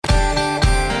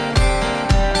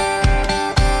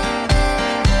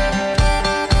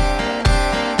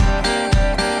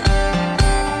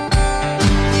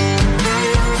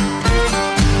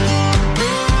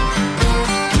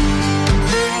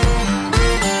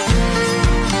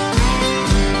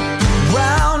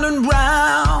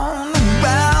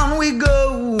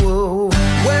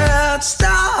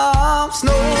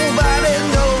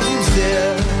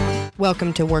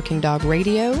Welcome to Working Dog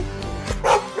Radio,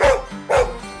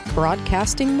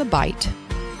 broadcasting the bite. All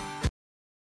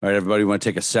right, everybody, we want to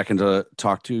take a second to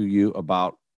talk to you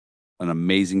about an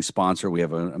amazing sponsor. We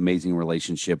have an amazing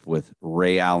relationship with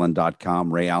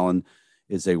RayAllen.com. Ray Allen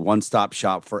is a one-stop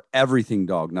shop for everything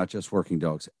dog, not just working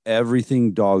dogs.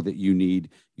 Everything dog that you need,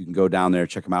 you can go down there,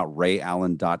 check them out,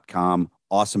 RayAllen.com.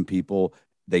 Awesome people.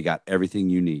 They got everything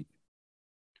you need.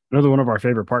 Another one of our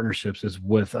favorite partnerships is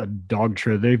with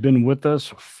Dogtra. They've been with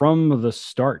us from the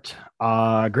start.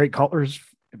 Great collars,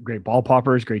 great ball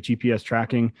poppers, great GPS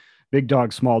tracking, big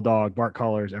dog, small dog, bark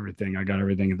collars, everything. I got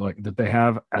everything like that they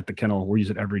have at the kennel. We use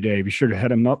it every day. Be sure to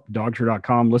head them up,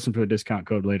 dogtra.com. Listen for the discount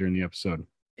code later in the episode.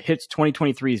 HITS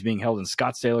 2023 is being held in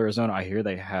Scottsdale, Arizona. I hear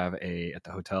they have at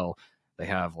the hotel, they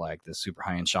have like this super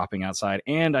high-end shopping outside,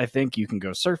 and I think you can go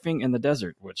surfing in the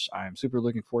desert, which I'm super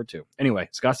looking forward to. Anyway,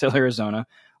 Scottsdale, Arizona,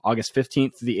 August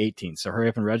 15th to the 18th. So hurry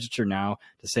up and register now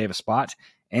to save a spot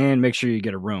and make sure you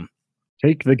get a room.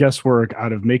 Take the guesswork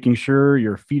out of making sure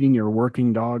you're feeding your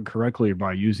working dog correctly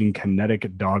by using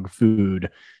Kinetic Dog Food.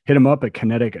 Hit them up at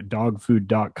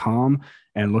kineticdogfood.com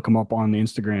and look them up on the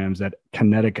Instagrams at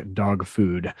Kinetic Dog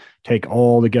Food. Take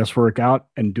all the guesswork out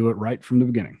and do it right from the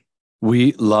beginning.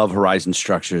 We love Horizon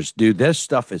Structures. Dude, this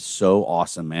stuff is so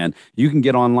awesome, man. You can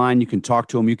get online. You can talk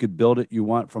to them. You could build it you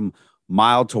want from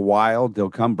mild to wild. They'll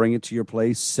come bring it to your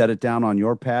place, set it down on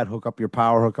your pad, hook up your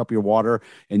power, hook up your water,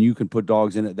 and you can put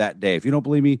dogs in it that day. If you don't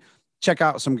believe me, check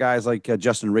out some guys like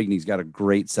Justin Rigney's got a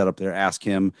great setup there. Ask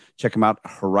him. Check him out,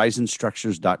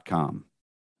 horizonstructures.com.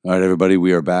 All right, everybody,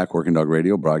 we are back, Working Dog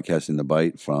Radio, broadcasting the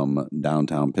bite from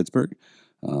downtown Pittsburgh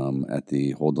at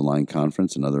the Hold the Line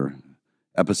conference. Another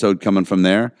episode coming from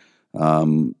there.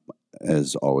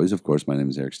 As always, of course, my name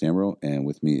is Eric Stambro, and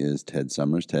with me is Ted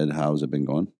Summers. Ted, how's it been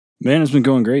going? Man, it's been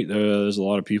going great. There's a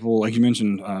lot of people. Like you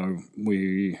mentioned,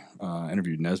 we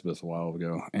interviewed Nesbitt a while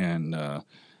ago, and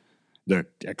the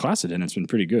class attendance has been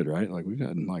pretty good, right? Like, we've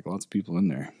had like lots of people in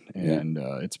there, and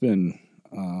it's been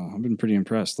I've been pretty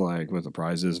impressed, like, with the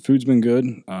prizes. Food's been good.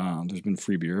 There's been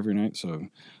free beer every night, so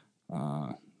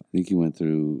I think he went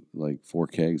through like 4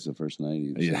 kegs the first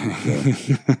night.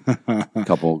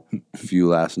 A few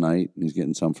last night. He's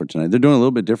getting some for tonight. They're doing a little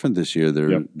bit different this year.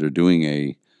 They're doing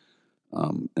an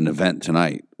event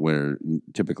tonight where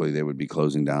typically they would be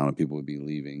closing down and people would be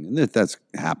leaving. And that's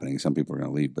happening. Some people are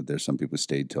going to leave, but there's some people who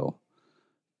stayed to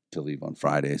leave on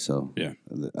Friday. So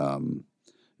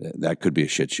that could be a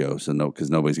shit show. So because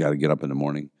nobody's got to get up in the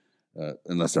morning.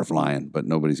 Unless they're flying, but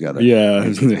nobody's got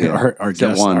to. Our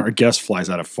guest flies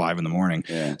out at 5 a.m.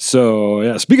 Yeah.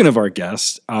 So speaking of our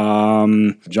guest,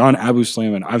 John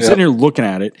Abousleiman, I'm sitting here looking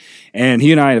at it, and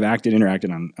he and I have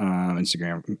interacted on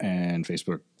Instagram and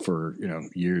Facebook for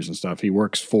years and stuff. He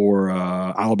works for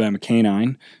Alabama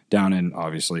Canine down in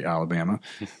obviously Alabama.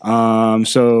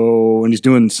 So when he's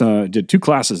did 2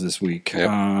 classes this week.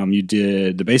 Yep. You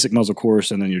did the basic muzzle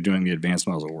course, and then you're doing the advanced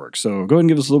muzzle work. So go ahead and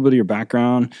give us a little bit of your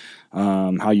background.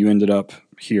 How you ended up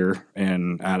here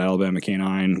and at Alabama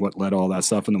Canine, what led all that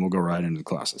stuff, and then we'll go right into the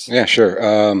classes. Yeah,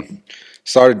 sure.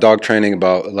 Started dog training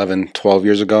about 11, 12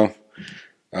 years ago.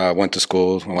 Went to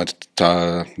school. I went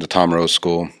to the Tom Rose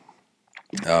School.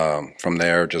 From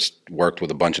there, just worked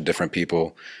with a bunch of different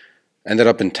people. Ended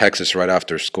up in Texas right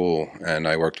after school, and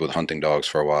I worked with hunting dogs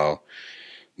for a while.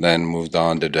 Then moved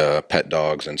on to pet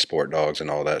dogs and sport dogs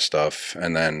and all that stuff.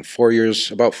 And then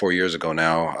about 4 years ago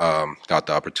now, got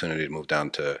the opportunity to move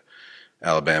down to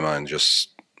Alabama and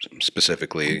just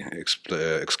specifically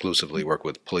exclusively work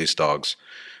with police dogs.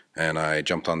 And I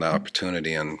jumped on that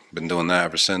opportunity and been doing that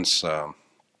ever since.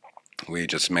 We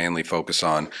just mainly focus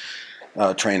on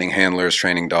training handlers,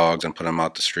 training dogs, and putting them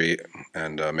out the street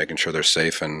and making sure they're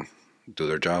safe and do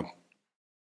their job.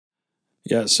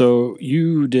 Yeah, so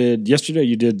yesterday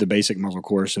you did the basic muzzle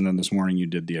course, and then this morning you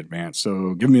did the advanced.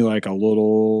 So give me like a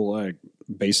little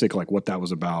basic, like what that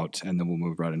was about, and then we'll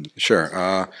move right into.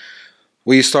 Sure.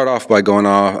 We start off by going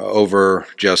over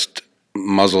just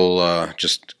muzzle,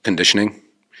 just conditioning,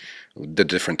 the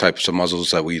different types of muzzles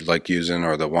that we like using,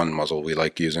 or the one muzzle we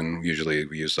like using. Usually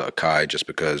we use the Akai just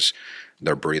because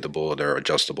they're breathable, they're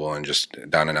adjustable, and just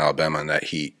down in Alabama in that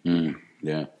heat.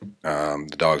 Yeah.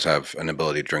 The dogs have an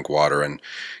ability to drink water and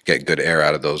get good air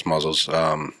out of those muzzles.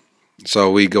 So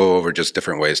we go over just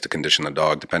different ways to condition the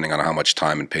dog, depending on how much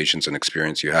time and patience and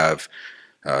experience you have.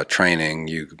 Training,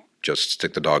 you just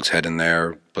stick the dog's head in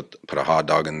there, put a hot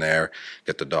dog in there,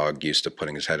 get the dog used to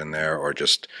putting his head in there, or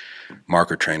just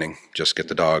marker training. Just get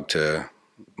the dog to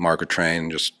marker train,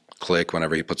 just click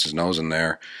whenever he puts his nose in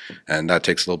there. And that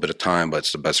takes a little bit of time, but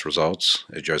it's the best results.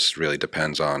 It just really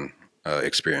depends on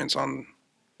experience on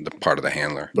the part of the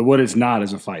handler. But what it's not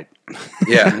is a fight.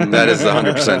 Yeah, that is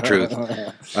 100% truth.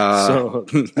 So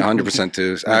 100%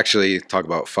 too. Actually, talk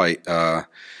about fight.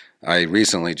 I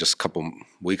recently, just a couple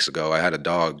weeks ago, I had a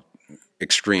dog,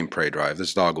 extreme prey drive.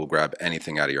 This dog will grab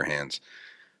anything out of your hands.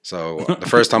 So the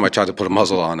first time I tried to put a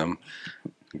muzzle on him,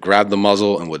 grabbed the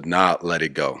muzzle and would not let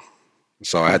it go.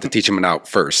 So I had to teach him an out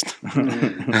first.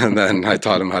 And then I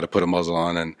taught him how to put a muzzle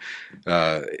on. And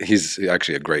he's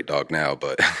actually a great dog now,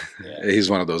 but he's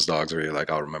one of those dogs where you're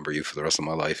like, I'll remember you for the rest of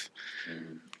my life.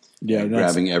 yeah,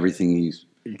 that's, Grabbing everything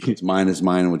it's mine is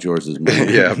mine and what's yours is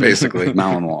mine. Yeah, basically.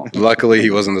 Malinois. Luckily,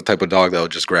 he wasn't the type of dog that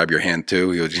would just grab your hand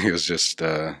too. He was just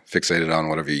fixated on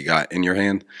whatever you got in your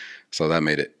hand. So that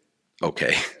made it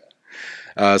okay.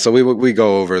 So we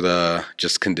go over the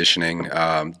just conditioning,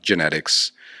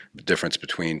 genetics, the difference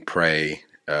between prey,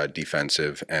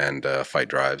 defensive, and fight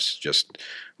drives. Just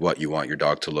what you want your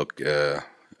dog to look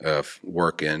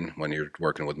work in when you're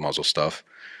working with muzzle stuff.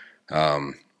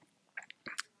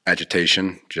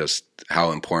 Agitation, just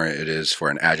how important it is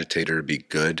for an agitator to be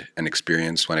good and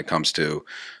experienced when it comes to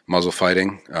muzzle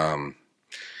fighting. An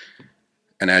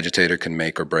agitator can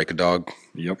make or break a dog.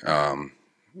 Yep.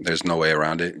 There's no way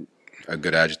around it. A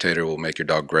good agitator will make your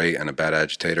dog great, and a bad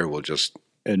agitator will just...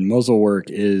 And muzzle work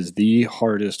is the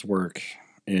hardest work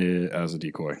as a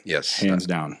decoy. Yes. Hands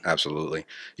down. Absolutely.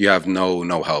 You have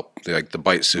no help. Like the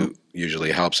bite suit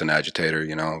usually helps an agitator.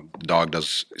 You know, dog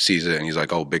sees it and he's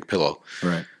like, oh, big pillow.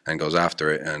 Right. And goes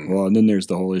after it. And Well, and then there's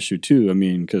the whole issue too. I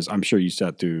mean, because I'm sure you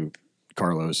sat through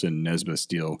Carlos and Nesbitt's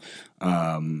deal,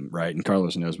 right? And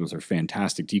Carlos and Nesbitt are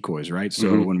fantastic decoys, right?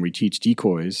 So when we teach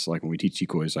decoys, like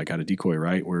how to decoy,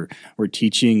 right? We're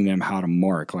teaching them how to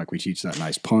mark. Like we teach that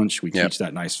nice punch, we teach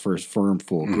that nice first firm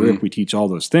full grip, we teach all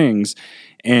those things,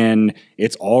 and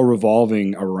it's all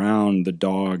revolving around the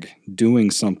dog doing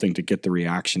something to get the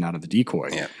reaction out of the decoy.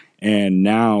 Yeah. And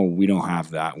now we don't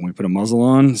have that when we put a muzzle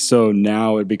on. So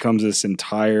now it becomes this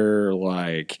entire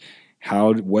like,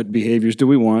 what behaviors do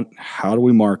we want? How do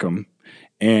we mark them?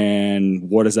 And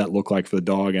what does that look like for the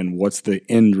dog? And what's the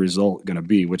end result going to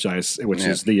be? Which is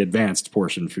the advanced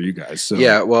portion for you guys. So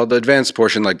yeah, well, the advanced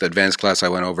portion, like the advanced class I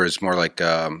went over, is more like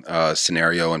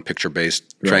scenario and picture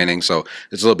based training. So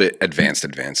it's a little bit advanced.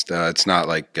 It's not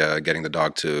like getting the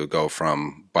dog to go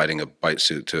from biting a bite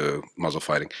suit to muzzle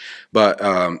fighting. But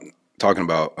talking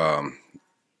about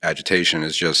agitation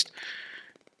is just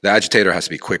the agitator has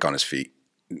to be quick on his feet.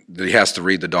 He has to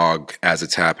read the dog as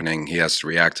it's happening. He has to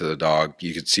react to the dog.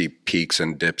 You could see peaks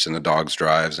and dips in the dog's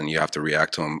drives, and you have to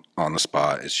react to him on the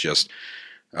spot. It's just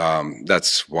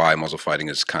that's why muzzle fighting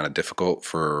is kind of difficult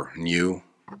for new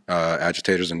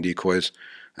agitators and decoys,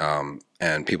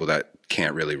 and people that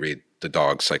can't really read the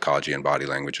dog's psychology and body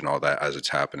language and all that as it's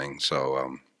happening.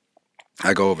 So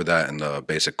I go over that in the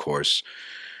basic course,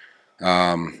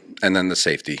 and then the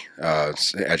safety,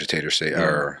 agitator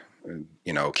or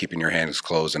keeping your hands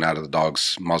closed and out of the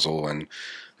dog's muzzle. And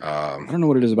I don't know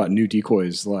what it is about new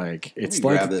decoys. Like it's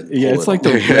like it's like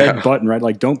the red button, right?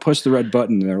 Like don't push the red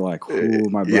button. And they're like, "Oh,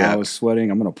 my brow is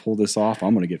sweating. I'm gonna pull this off.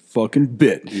 I'm gonna get fucking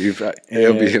bit."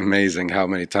 It'll be amazing how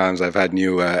many times I've had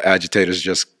new agitators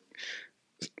just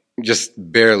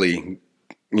barely,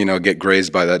 get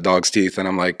grazed by that dog's teeth, and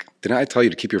I'm like, didn't I tell you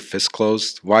to keep your fists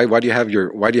closed? Why do you have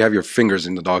your fingers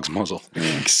in the dog's muzzle?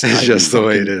 It's just the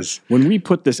way it is. When we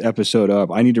put this episode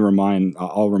up, I need to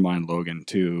I'll remind Logan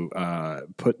to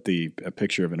put a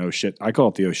picture of an oh shit. I call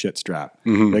it the oh shit strap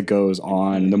that goes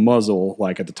on the muzzle,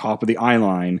 like at the top of the eye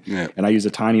line, and I use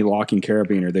a tiny locking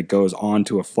carabiner that goes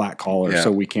onto a flat collar,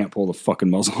 so we can't pull the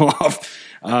fucking muzzle off.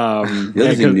 The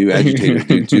other thing new agitators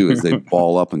do too is they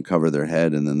ball up and cover their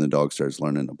head, and then the dog starts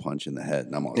learning to punch in the head.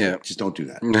 And I'm like, just don't do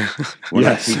that. We're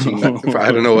not teaching that.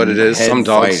 I don't know what it is. Some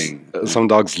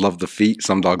dogs love the feet.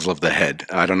 Some dogs love the head.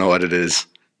 I don't know what it is.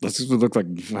 This would look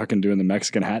like fucking doing the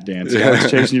Mexican hat dance.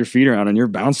 Guys chasing your feet around and you're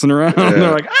bouncing around.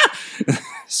 They're like, ah!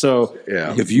 So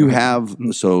if you have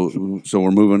so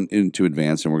we're moving into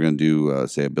advanced, and we're going to do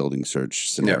say a building search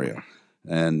scenario,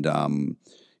 and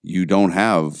you don't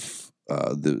have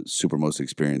the super most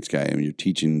experienced guy. I mean, you're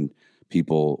teaching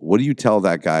people. What do you tell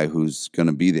that guy who's going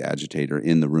to be the agitator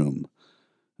in the room?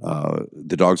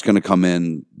 The dog's going to come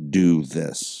in, do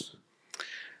this.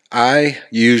 I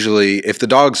usually, if the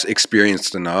dog's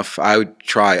experienced enough, I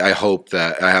hope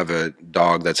that I have a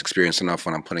dog that's experienced enough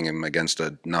when I'm putting him against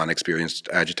a non-experienced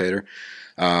agitator.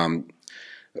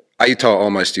 I tell all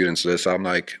my students this. I'm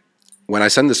like, when I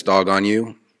send this dog on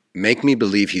you, make me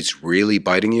believe he's really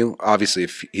biting you. Obviously,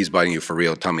 if he's biting you for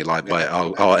real, tell me live bite.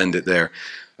 I'll end it there.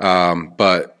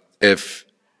 But if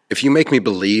you make me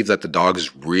believe that the dog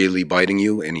is really biting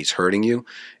you and he's hurting you,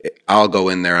 I'll go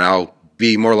in there and I'll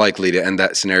be more likely to end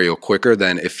that scenario quicker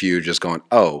than if you're just going,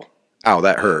 oh, ow,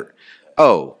 that hurt.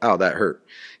 Oh, ow, that hurt.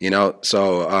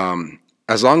 So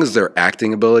as long as their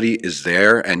acting ability is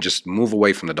there, and just move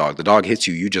away from the dog. The dog hits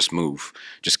you, you just move.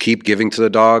 Just keep giving to the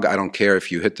dog. I don't care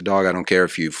if you hit the dog. I don't care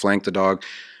if you flank the dog.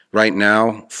 Right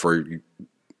now, for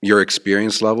your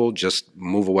experience level, just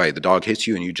move away. The dog hits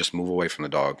you and you just move away from the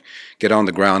dog. Get on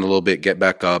the ground a little bit, get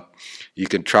back up. You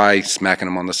could try smacking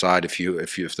them on the side if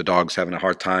the dog's having a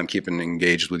hard time keeping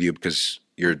engaged with you because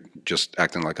you're just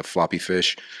acting like a floppy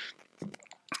fish.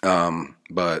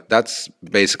 But that's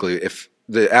basically, if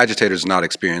the agitator is not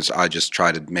experienced, I just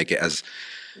try to make it as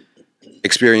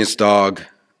experienced dog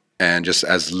and just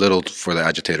as little for the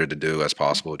agitator to do as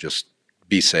possible. Just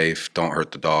be safe. Don't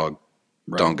hurt the dog.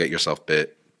 Right. Don't get yourself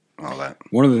bit. All that.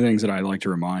 One of the things that I like to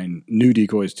remind new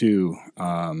decoys too,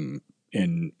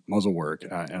 in muzzle work,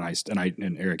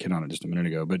 and Eric hit on it just a minute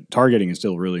ago, but targeting is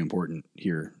still really important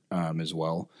here as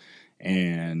well.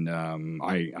 And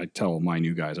I tell my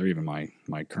new guys, or even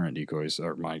my current decoys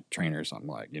or my trainers, I'm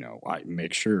like, I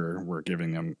make sure we're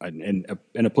giving them an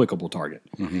applicable target,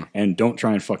 and don't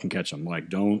try and fucking catch them. Like,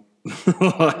 don't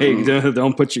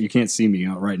don't put you can't see me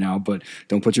right now, but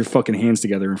don't put your fucking hands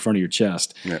together in front of your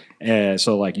chest. Yeah.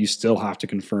 So like, you still have to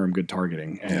confirm good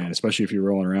targeting, and especially if you're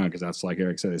rolling around, because that's like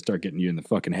Eric said, they start getting you in the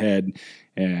fucking head,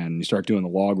 and you start doing the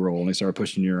log roll, and they start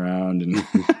pushing you around, and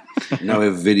now we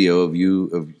have video of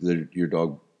your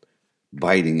dog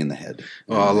biting in the head.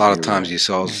 Well, a lot of times you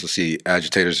also see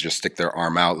agitators just stick their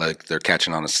arm out like they're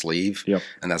catching on a sleeve. Yep.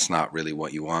 And that's not really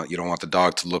what you want. You don't want the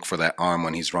dog to look for that arm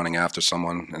when he's running after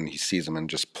someone and he sees them and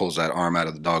just pulls that arm out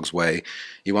of the dog's way.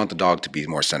 You want the dog to be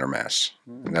more center mass.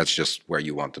 And that's just where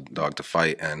you want the dog to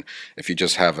fight. And if you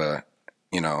just have a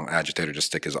agitator just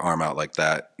stick his arm out like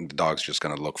that, the dog's just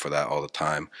going to look for that all the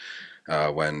time,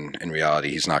 when in reality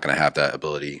he's not going to have that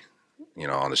ability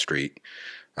on the street.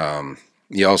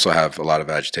 You also have a lot of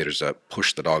agitators that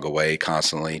push the dog away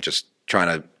constantly, just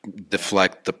trying to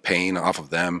deflect the pain off of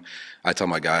them. I tell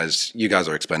my guys, you guys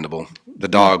are expendable. The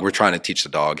dog, we're trying to teach the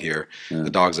dog here. Yeah. The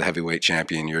dog's a heavyweight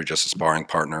champion. You're just a sparring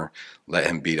partner. Let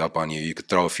him beat up on you. You could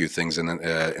throw a few things in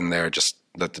there, just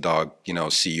let the dog,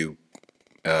 see you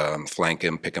flank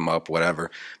him, pick him up, whatever.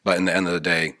 But in the end of the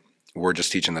day, we're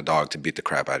just teaching the dog to beat the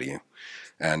crap out of you.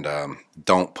 And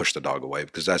don't push the dog away,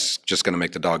 because that's just going to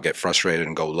make the dog get frustrated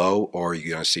and go low, or you're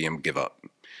going to see him give up.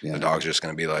 Yeah. The dog's just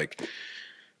going to be like,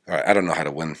 all right, I don't know how to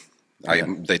win.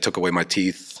 They took away my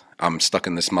teeth. I'm stuck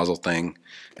in this muzzle thing,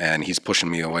 and he's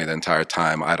pushing me away the entire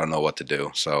time. I don't know what to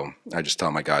do. So I just tell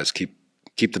my guys, keep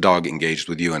the dog engaged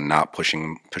with you and not push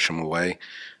him away,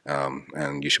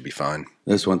 and you should be fine.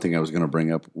 That's one thing I was going to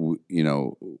bring up.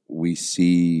 We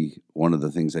see, one of the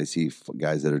things I see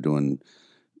guys that are doing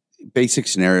basic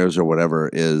scenarios or whatever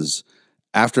is,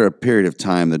 after a period of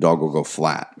time, the dog will go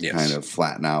flat, kind of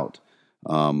flatten out.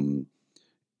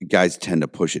 Guys tend to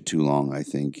push it too long, I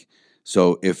think.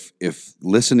 So if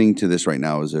listening to this right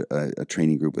now is a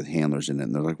training group with handlers in it,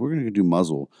 and they're like, we're going to do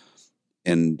muzzle,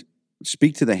 and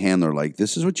speak to the handler like,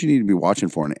 this is what you need to be watching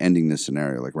for in ending this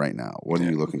scenario, like right now. What are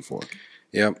you looking for?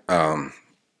 Yep.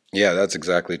 Yeah, that's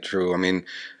exactly true. I mean,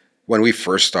 when we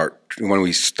start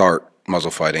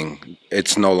muzzle fighting,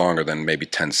 it's no longer than maybe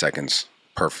 10 seconds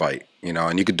per fight,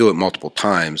 and you could do it multiple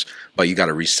times, but you got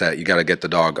to reset. You got to get the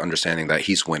dog understanding that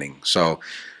he's winning. So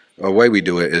the way we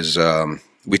do it is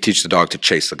we teach the dog to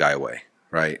chase the guy away,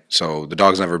 right? So the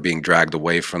dog's never being dragged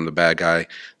away from the bad guy.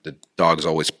 The dog's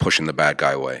always pushing the bad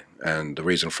guy away. And the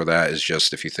reason for that is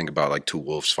just, if you think about like two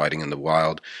wolves fighting in the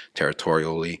wild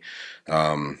territorially,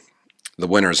 the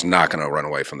winner is not going to run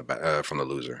away from the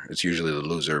loser. It's usually the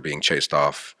loser being chased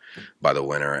off by the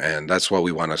winner, and that's what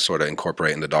we want to sort of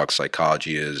incorporate in the dog's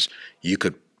psychology. Is you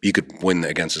could win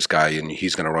against this guy, and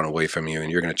he's going to run away from you,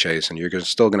 and you're going to chase, and you're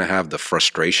still going to have the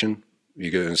frustration.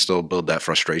 You're going to still build that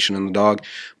frustration in the dog,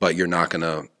 but you're not going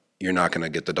to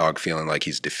get the dog feeling like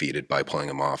he's defeated by pulling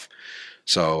him off.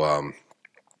 So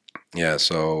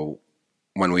so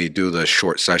when we do the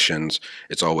short sessions,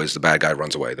 it's always the bad guy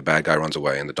runs away. The bad guy runs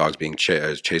away, and the dog's being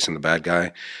chasing the bad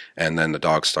guy, and then the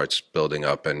dog starts building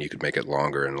up, and you could make it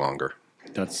longer and longer.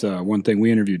 That's one thing. We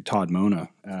interviewed Todd Mona,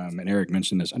 and Eric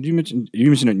mentioned this. You mentioned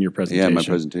it in your presentation. Yeah, my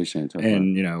presentation.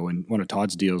 And when one of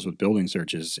Todd's deals with building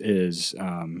searches is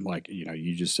like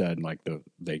you just said, like the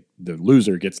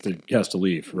loser has to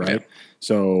leave, right? Yeah.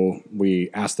 So we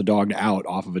ask the dog out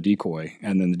off of a decoy,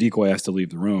 and then the decoy has to leave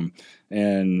the room.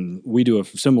 And we do a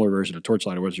similar version of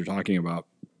Torchlight, of what you're talking about.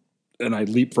 And I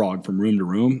leapfrog from room to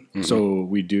room. Mm-hmm. So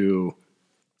we do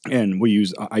And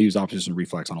I use opposition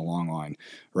reflex on a long line,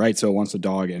 right? So once the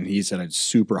dog, and he's at a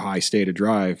super high state of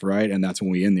drive, right? And that's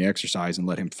when we end the exercise and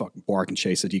let him fucking bark and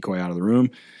chase the decoy out of the room.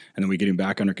 And then we get him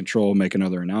back under control, make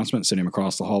another announcement, send him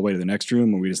across the hallway to the next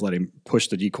room, and we just let him push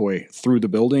the decoy through the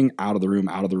building, out of the room,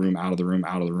 out of the room, out of the room,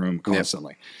 out of the room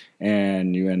constantly. Yep.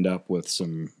 And you end up with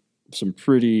some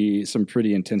pretty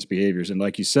intense behaviors. And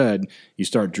like you said, you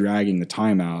start dragging the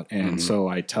time out. And so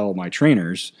I tell my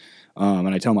trainers, and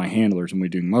I tell my handlers when we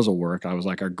do muzzle work, I was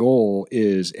like, our goal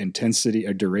is intensity,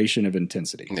 a duration of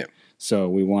intensity. Yeah. So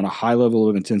we want a high level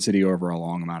of intensity over a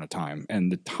long amount of time.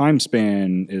 And the time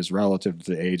span is relative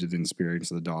to the age of the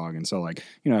experience of the dog. And so, like,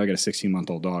 I got a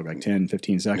 16-month-old dog, like 10,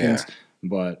 15 seconds. Yeah.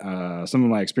 But some of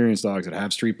my experienced dogs that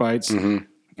have street bites, like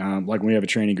when we have a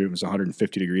training group, it's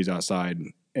 150 degrees outside,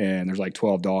 and there's like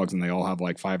 12 dogs and they all have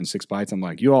like 5 and 6 bites. I'm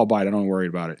like, you all bite. I don't worry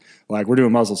about it. Like, we're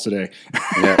doing muzzles today.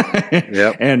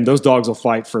 Yep. And those dogs will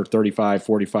fight for 35,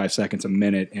 45 seconds a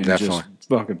minute and just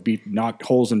fucking knock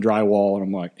holes in drywall. And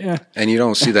I'm like, yeah. And you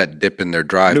don't see that dip in their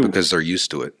drive because they're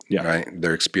used to it. Yeah. Right.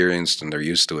 They're experienced and they're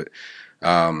used to it.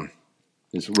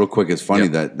 It's real quick. It's funny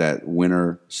that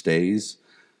winner stays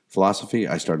philosophy.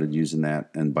 I started using that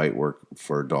in bite work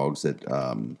for dogs that,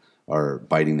 are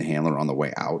biting the handler on the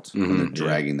way out and they're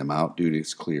dragging them out. Dude, it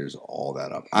clears all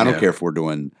that up. I don't care if we're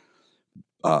doing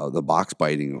the box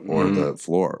biting or the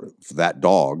floor. For that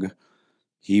dog,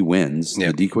 he wins.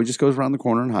 Yep. The decoy just goes around the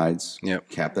corner and hides. Yep.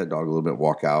 Cap that dog a little bit,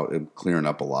 walk out, and clearing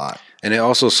up a lot. And it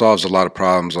also solves a lot of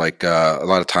problems. Like a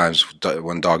lot of times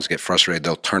when dogs get frustrated,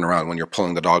 they'll turn around. When you're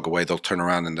pulling the dog away, they'll turn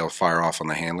around and they'll fire off on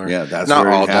the handler. Yeah, that's not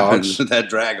where all it happens. dogs. That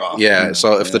drag off. Yeah,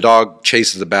 so if the dog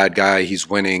chases the bad guy, he's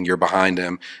winning, you're behind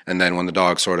him. And then when the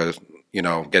dog sort of,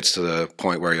 gets to the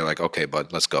point where you're like, okay,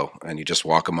 bud, let's go. And you just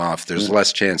walk him off. There's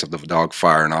less chance of the dog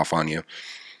firing off on you.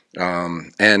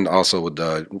 And also with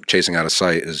the chasing out of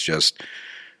sight is just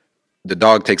the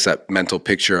dog takes that mental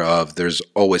picture of there's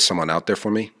always someone out there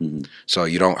for me. So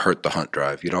you don't hurt the hunt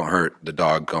drive. You don't hurt the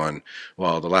dog going,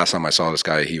 well, the last time I saw this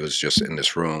guy, he was just in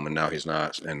this room and now he's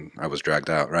not, and I was dragged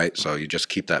out, right? So you just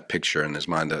keep that picture in his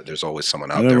mind that there's always someone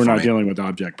out there for me. And then we're not dealing with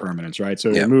object permanence, right?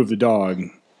 So remove the dog,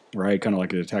 right? Kind of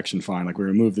like a detection fine. Like we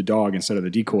remove the dog instead of the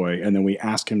decoy, and then we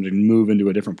ask him to move into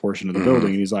a different portion of the building.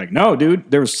 And he's like, no, dude,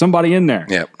 there was somebody in there.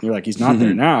 Yep. You're like, he's not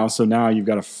there now. So now you've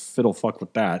got to fiddle fuck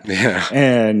with that. Yeah.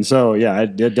 And so,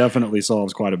 it definitely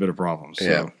solves quite a bit of problems. So.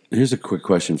 Yeah. Here's a quick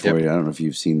question for you. I don't know if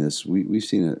you've seen this. We've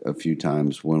seen it a few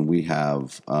times when we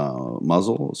have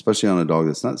muzzle, especially on a dog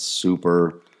that's not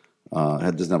super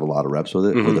doesn't have a lot of reps with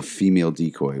it. With a female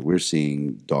decoy, we're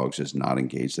seeing dogs just not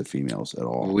engage the females at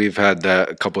all. We've had that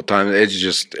a couple of times. It's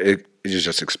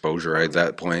just exposure right at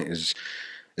that point. Is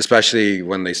especially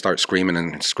when they start screaming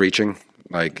and screeching.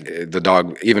 Like the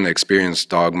dog, even an experienced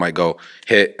dog might go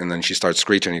hit, and then she starts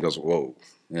screeching. And he goes, "Whoa!"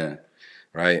 Yeah,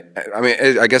 right. I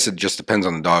mean, I guess it just depends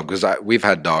on the dog because we've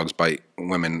had dogs bite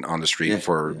women on the street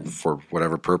for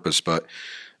whatever purpose, but.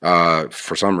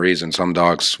 For some reason, some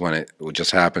dogs, when it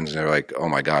just happens, they're like, "Oh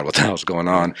my God, what the hell's going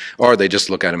on?" Or they just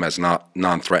look at him as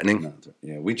non-threatening.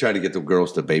 Yeah, we try to get the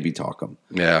girls to baby talk them.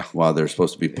 Yeah, while they're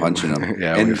supposed to be punching them.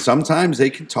 And sometimes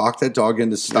they can talk that dog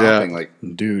into stopping. Like,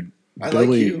 dude, I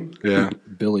Billy, like you. Yeah,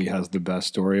 Billy has the best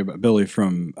story about Billy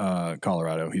from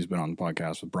Colorado. He's been on the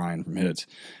podcast with Brian from Hits.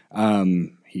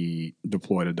 He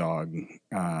deployed a dog,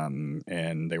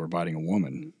 and they were biting a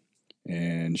woman.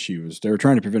 And they were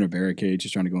trying to prevent a barricade.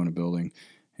 She's trying to go in a building.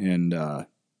 And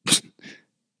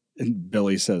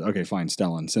Billy said, okay, fine,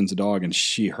 Stellan. Sends a dog. And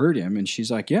she heard him. And she's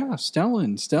like, yeah,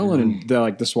 Stellan. And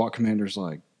the SWAT commander's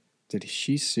like, did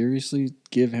she seriously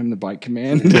give him the bite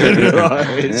command?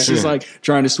 She's like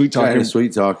trying to sweet talk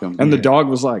him. And the dog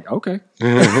was like, okay.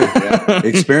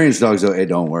 Experienced dogs, though, it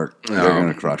don't work. They're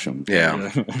going to crush them.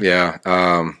 Yeah.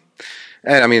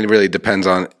 And I mean, it really depends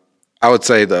on. I would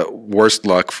say the worst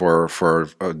luck for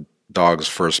a dog's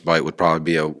first bite would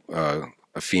probably be a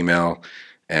female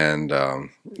and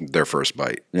their first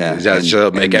bite. Yeah, that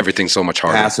should make everything so much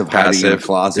harder. Passive hiding in a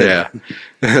closet. Yeah,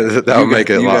 that would make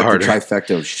it a lot harder. The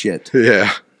trifecta of shit.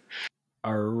 Yeah.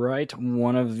 All right,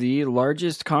 one of the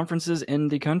largest conferences in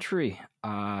the country,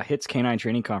 HITS Canine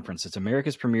Training Conference. It's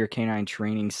America's premier canine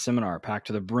training seminar, packed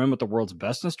to the brim with the world's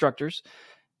best instructors,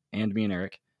 and me and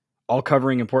Eric. All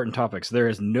covering important topics. There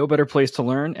is no better place to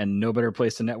learn and no better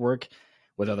place to network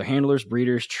with other handlers,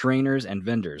 breeders, trainers, and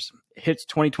vendors. HITS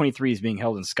 2023 is being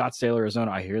held in Scottsdale,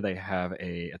 Arizona. I hear they have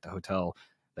at the hotel,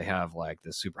 they have like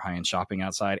this super high-end shopping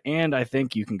outside, and I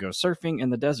think you can go surfing in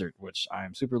the desert, which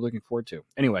I'm super looking forward to.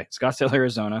 Anyway, Scottsdale,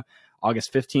 Arizona,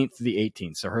 August 15th to the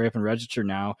 18th. So hurry up and register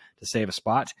now to save a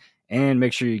spot and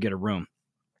make sure you get a room.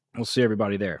 We'll see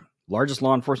everybody there. Largest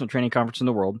law enforcement training conference in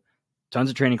the world. Tons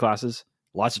of training classes,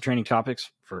 lots of training topics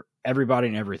for everybody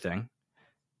and everything.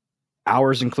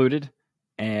 Hours included,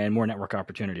 and more network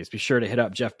opportunities. Be sure to hit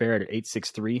up Jeff Barrett at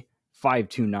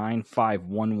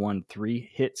 863-529-5113,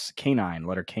 hits K9,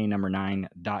 letter K number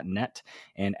 9.net,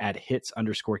 and at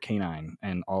hits_K9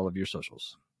 and all of your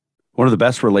socials. One of the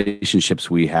best relationships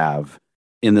we have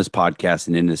in this podcast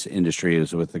and in this industry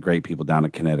is with the great people down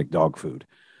at Kinetic Dog Food.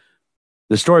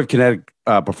 The story of Kinetic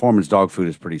Performance Dog Food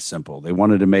is pretty simple. They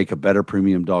wanted to make a better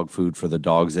premium dog food for the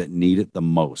dogs that need it the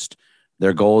most.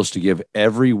 Their goal is to give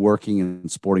every working and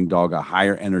sporting dog a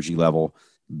higher energy level,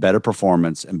 better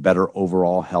performance, and better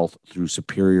overall health through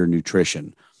superior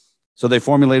nutrition. So they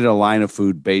formulated a line of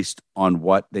food based on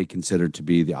what they considered to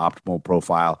be the optimal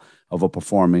profile of a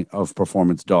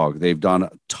performance dog. They've done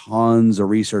tons of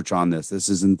research on this. This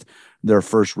isn't their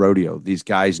first rodeo. These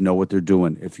guys know what they're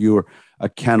doing. If you're a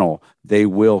kennel, they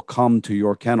will come to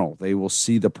your kennel. They will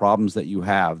see the problems that you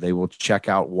have. They will check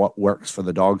out what works for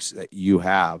the dogs that you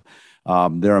have.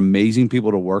 They're amazing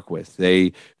people to work with.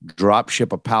 They drop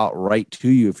ship a pallet right to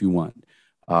you if you want.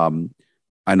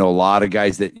 I know a lot of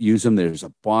guys that use them. There's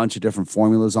a bunch of different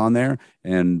formulas on there,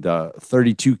 and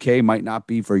 32K might not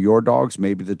be for your dogs.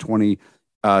 Maybe the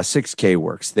 26K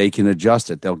works. They can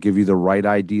adjust it. They'll give you the right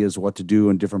ideas what to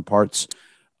do in different parts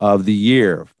of the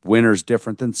year. Winter's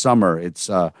different than summer. It's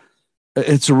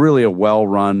really a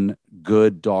well-run,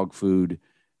 good dog food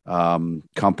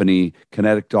company,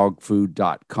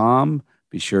 kineticdogfood.com.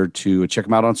 Be sure to check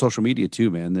them out on social media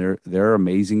too, man. They're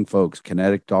amazing folks,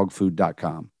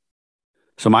 kineticdogfood.com.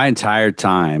 So my entire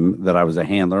time that I was a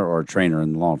handler or a trainer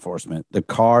in law enforcement, the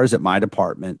cars at my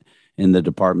department and the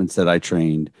departments that I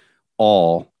trained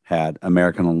all had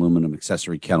American aluminum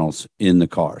accessory kennels in the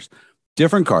cars.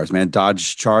 Different cars, man.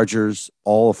 Dodge Chargers,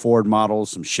 all Ford models,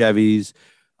 some Chevys,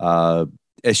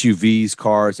 SUVs,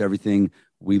 cars, everything.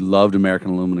 We loved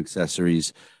American aluminum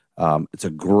accessories. It's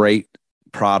a great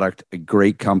product, a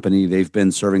great company. They've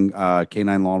been serving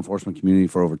canine law enforcement community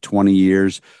for over 20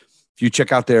 years. If you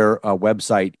check out their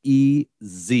website,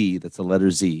 that's the letter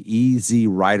Z,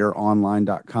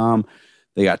 ezrideronline.com.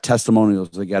 They got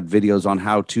testimonials. They got videos on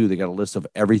how to. They got a list of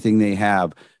everything they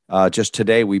have. Just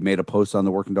today, we made a post on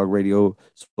the Working Dog Radio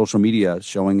social media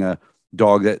showing a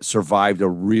dog that survived a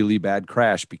really bad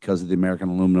crash because of the American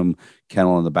aluminum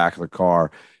kennel in the back of the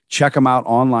car. Check them out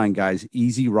online, guys,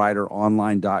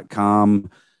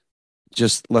 ezrideronline.com.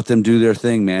 Just let them do their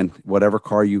thing, man. Whatever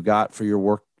car you got for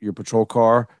your patrol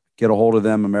car, get a hold of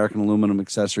them, American Aluminum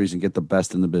Accessories, and get the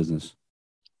best in the business.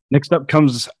 Next up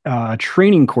comes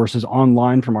training courses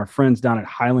online from our friends down at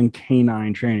Highland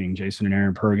Canine Training, Jason and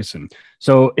Aaron Ferguson.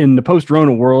 So in the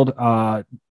post-Rona world,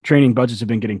 training budgets have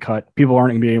been getting cut. People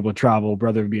aren't going to be able to travel,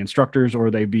 whether it be instructors or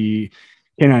they be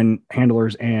canine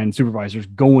handlers and supervisors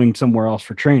going somewhere else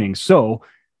for training. So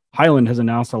Highland has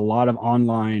announced a lot of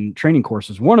online training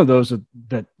courses. One of those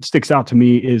that sticks out to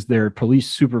me is their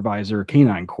police supervisor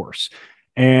canine course.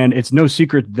 And it's no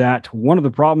secret that one of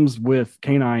the problems with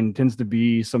canine tends to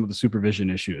be some of the supervision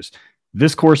issues.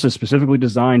 This course is specifically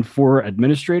designed for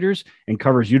administrators and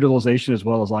covers utilization as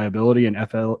well as liability and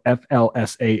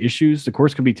FLSA issues. The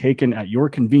course can be taken at your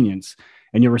convenience,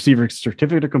 and you'll receive a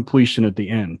certificate of completion at the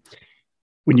end.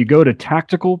 When you go to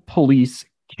Tactical Police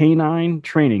Canine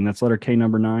Training, that's letter K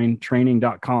number 9,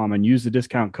 training.com, and use the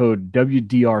discount code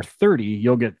WDR30,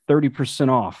 you'll get 30%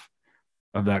 off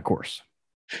of that course.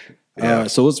 Yeah.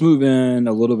 So let's move in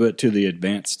a little bit to the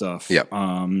advanced stuff. Yep.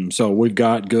 So we've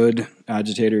got good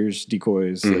agitators,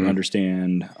 decoys that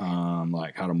understand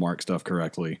like how to mark stuff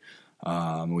correctly.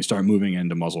 We start moving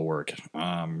into muzzle work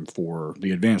for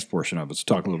the advanced portion of it. So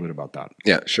talk a little bit about that.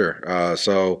 Yeah, sure.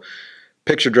 So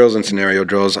picture drills and scenario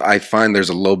drills, I find there's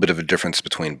a little bit of a difference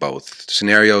between both.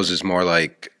 Scenarios is more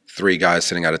like 3 guys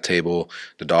sitting at a table,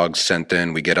 the dog's sent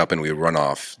in, we get up and we run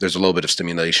off. There's a little bit of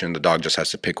stimulation. The dog just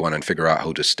has to pick one and figure out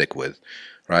who to stick with,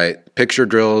 right? Picture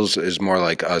drills is more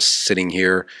like us sitting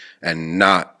here and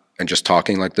just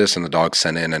talking like this, and the dog's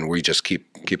sent in and we just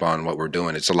keep on what we're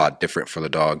doing. It's a lot different for the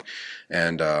dog.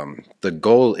 And the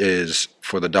goal is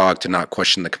for the dog to not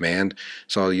question the command.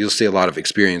 So you'll see a lot of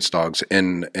experienced dogs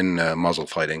in muzzle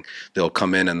fighting. They'll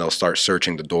come in and they'll start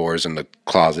searching the doors and the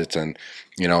closets and,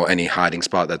 any hiding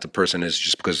spot that the person is,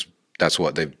 just because that's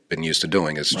what they've been used to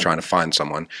doing, is trying to find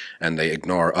someone, and they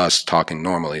ignore us talking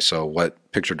normally. So what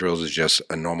picture drills is just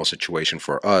a normal situation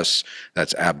for us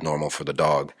that's abnormal for the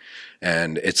dog.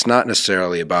 And it's not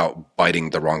necessarily about biting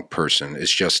the wrong person.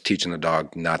 It's just teaching the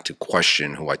dog not to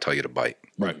question who I tell you to bite.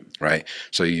 Right.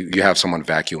 So you have someone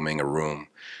vacuuming a room,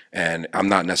 and I'm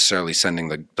not necessarily sending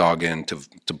the dog in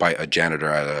to bite a janitor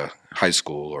at a high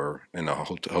school or in a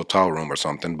hotel room or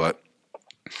something, but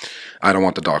I don't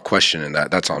want the dog questioning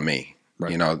that. That's on me.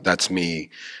 Right. You know, that's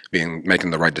me making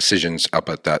the right decisions up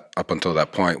until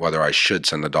that point, whether I should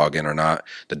send the dog in or not.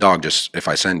 The dog just, if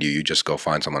I send you, you just go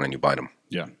find someone and you bite them.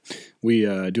 Yeah. We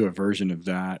do a version of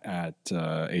that at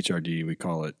HRD. We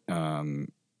call it,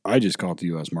 I just call it the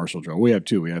U.S. Marshal Drill. We have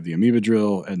two. We have the Amoeba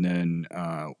Drill, and then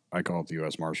I call it the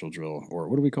U.S. Marshal Drill. Or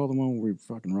what do we call the one where we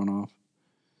fucking run off?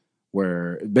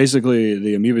 Where basically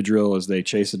the Amoeba Drill is they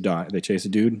chase a dude.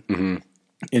 Mm-hmm.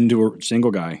 Into a single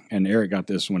guy. And Eric got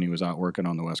this when he was out working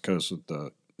on the West Coast with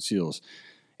the SEALs.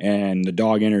 And the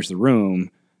dog enters the room,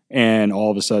 and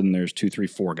all of a sudden there's 2, 3,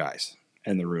 4 guys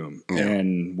in the room. Yeah.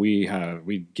 And we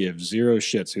give zero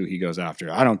shits who he goes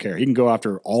after. I don't care. He can go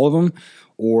after all of them,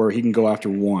 or he can go after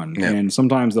one. Yeah. And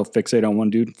sometimes they'll fixate on one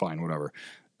dude. Fine, whatever.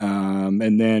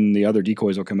 And then the other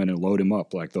decoys will come in and load him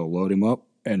up. Like they'll load him up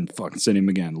and fucking send him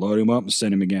again. Load him up and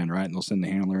send him again, right? And they'll send the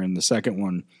handler. And the second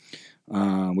one,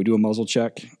 we do a muzzle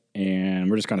check, and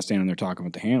we're just kind of standing there talking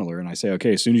with the handler. And I say,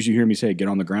 okay, as soon as you hear me say, get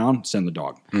on the ground, send the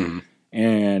dog. Mm-hmm.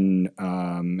 And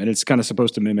it's kind of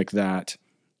supposed to mimic that,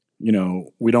 you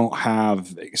know, you don't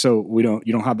have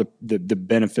the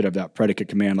benefit of that predicate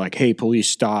command, like, hey, police,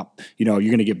 stop, you know,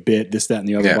 you're going to get bit, this, that, and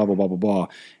the other, blah, blah, blah, blah, blah.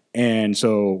 And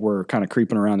so we're kind of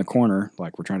creeping around the corner,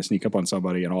 like we're trying to sneak up on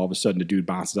somebody, and all of a sudden a dude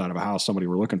bounces out of a house, somebody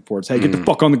we're looking for. It's, hey, get the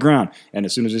fuck on the ground. And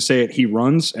as soon as they say it, he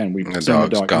runs, and we send the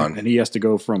dog gone. And he has to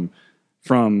go from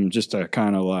just a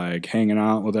kind of like hanging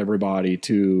out with everybody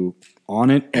to on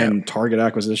it and target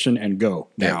acquisition and go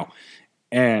now.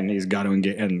 And he's got to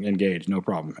engage, no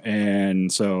problem. And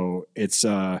so it's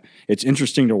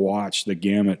interesting to watch the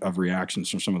gamut of reactions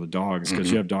from some of the dogs,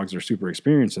 because you have dogs that are super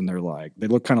experienced, and they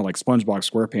look kind of like SpongeBob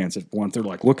SquarePants at once. They're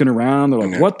like looking around. They're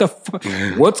like, what the fuck?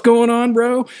 What's going on,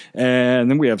 bro?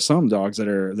 And then we have some dogs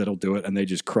that'll do it, and they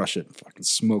just crush it, fucking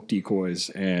smoke decoys.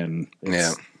 And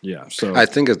so I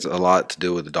think it's a lot to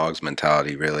do with the dog's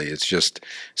mentality, really. It's just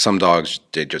some dogs,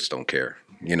 they just don't care.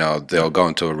 You know, they'll go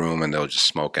into a room and they'll just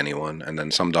smoke anyone. And then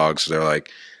some dogs, they're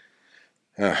like,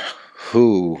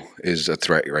 who is a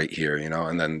threat right here, you know?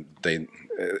 And then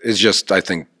it's just, I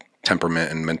think,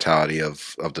 temperament and mentality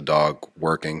of the dog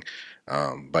working.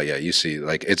 But yeah, you see,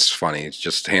 like, it's funny. It's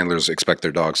just handlers expect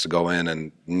their dogs to go in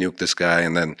and nuke this guy,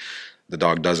 and then the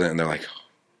dog doesn't, and they're like, oh,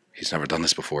 he's never done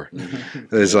this before.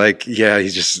 It's like, yeah,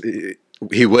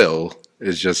 he will.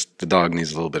 It's just the dog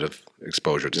needs a little bit of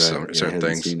exposure to certain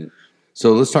things.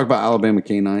 So let's talk about Alabama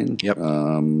Canine. Yep.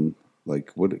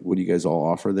 Like what do you guys all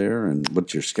offer there, and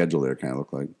what's your schedule there kind of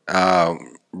look like?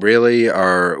 Really,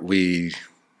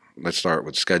 let's start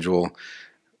with schedule.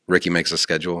 Ricky makes a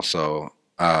schedule, so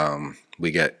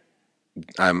we get.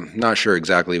 I'm not sure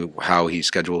exactly how he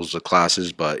schedules the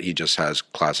classes, but he just has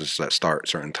classes that start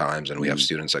certain times, and we have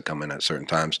students that come in at certain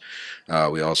times.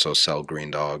 We also sell green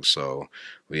dogs, so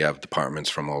we have departments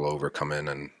from all over come in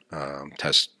and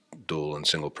test dual and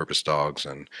single purpose dogs,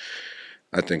 and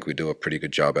I think we do a pretty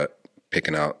good job at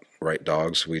picking out right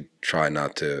dogs. We try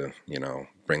not to, you know,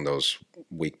 bring those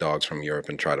weak dogs from Europe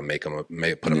and try to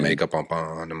put a makeup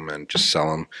on them and just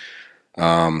sell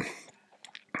them.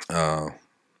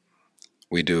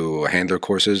 We do handler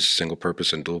courses, single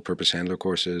purpose and dual purpose handler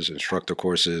courses, instructor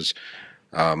courses.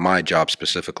 My job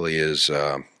specifically is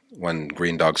when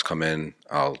green dogs come in,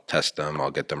 I'll test them,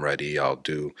 I'll get them ready, I'll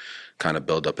do kind of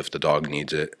build up if the dog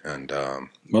needs it, and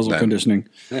muzzle conditioning.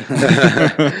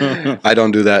 I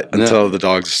don't do that until the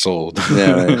dog's sold.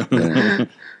 Yeah,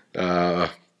 right.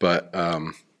 But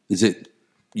is it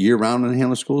year round in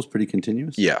handler schools? Pretty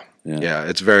continuous. Yeah.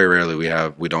 It's very rarely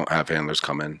we don't have handlers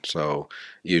come in. So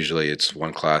usually it's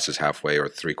one class is halfway or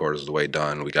 3/4 of the way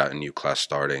done. We got a new class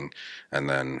starting, and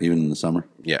then even in the summer.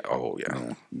 Yeah. Oh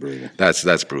yeah. Brutal.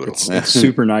 That's brutal. It's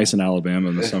super nice in Alabama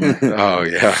in the summer. Oh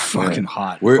yeah. Fucking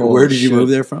hot. Where did you move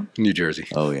there from? New Jersey.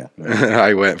 Oh yeah.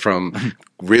 I went from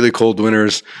really cold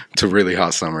winters to really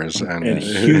hot summers and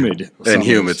humid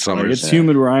summers. Like, it's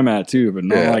humid where I'm at too, but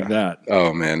not like that.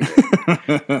 Oh man.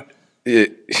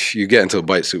 You get into a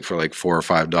bite suit for like 4 or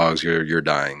 5 dogs, you're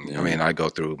dying. Yeah. I mean, I go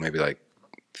through maybe like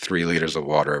 3 liters of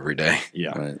water every day.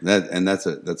 Yeah, right.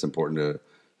 That's important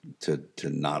to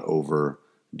not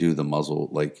overdo the muzzle.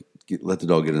 Like let the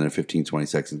dog get in there 15, 20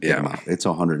 seconds, get him out. It's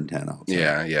 110 outside.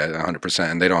 Yeah,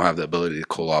 100%. And they don't have the ability to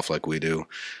cool off like we do.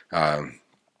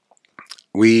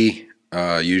 We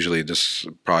usually, just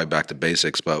probably back to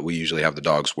basics, but we usually have the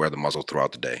dogs wear the muzzle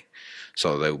throughout the day.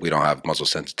 So that we don't have muzzle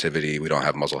sensitivity, we don't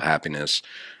have muzzle happiness.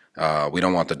 We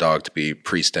don't want the dog to be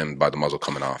pre-stemmed by the muzzle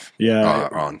coming off.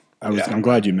 I'm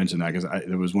glad you mentioned that, because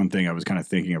there was one thing I was kind of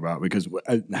thinking about, because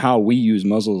how we use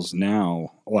muzzles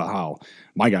now, how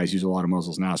my guys use a lot of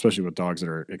muzzles now, especially with dogs that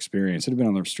are experienced, that have been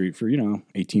on the street for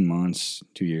 18 months,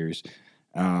 2 years.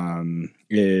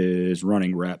 is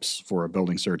running reps for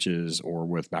building searches or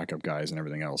with backup guys and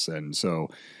everything else. And so,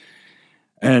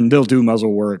 and they'll do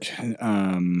muzzle work,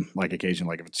 like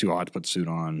occasionally, like if it's too hot to put the suit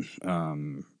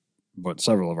on. But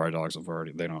several of our dogs have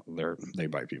already, they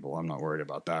bite people. I'm not worried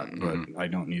about that, but I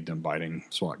don't need them biting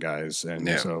SWAT guys. And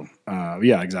so,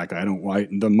 yeah, exactly. I don't like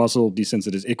the muzzle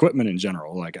desensitized equipment in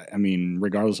general. Like, I mean,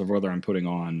 regardless of whether I'm putting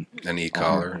on an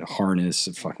e-collar, harness,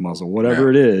 muzzle, whatever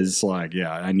it is, like,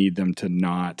 yeah, I need them to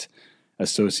not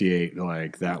associate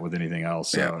like that with anything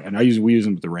else. So, and we use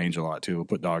them at the range a lot too. We'll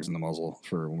put dogs in the muzzle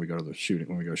for when we go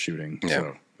shooting. Yeah.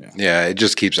 So, yeah, it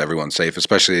just keeps everyone safe,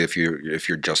 especially if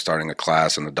you're just starting a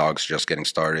class and the dog's just getting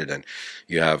started and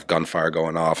you have gunfire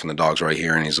going off and the dog's right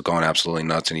here and he's going absolutely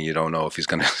nuts and you don't know if he's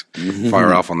going to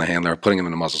fire off on the handler. Putting him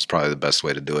in the muzzle is probably the best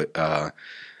way to do it.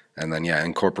 And then,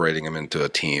 incorporating him into a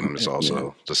team is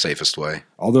also the safest way.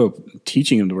 Although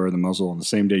teaching them to wear the muzzle on the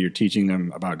same day you're teaching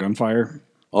them about gunfire,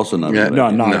 also not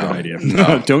not a good idea.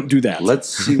 No. Don't do that. Let's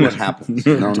see what happens.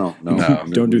 No.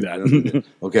 Don't do that.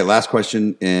 Okay, last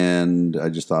question, and I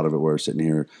just thought of it while we're sitting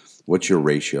here. What's your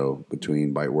ratio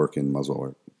between bite work and muzzle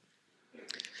work?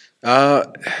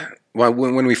 Well,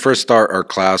 when we first start our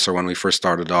class or when we first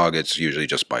start a dog, it's usually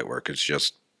just bite work. It's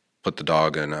just put the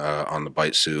dog in on the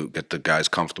bite suit, get the guys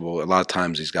comfortable. A lot of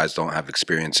times these guys don't have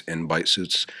experience in bite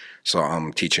suits, so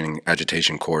I'm teaching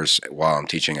agitation course while I'm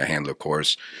teaching a handler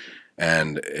course.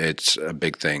 And it's a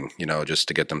big thing, just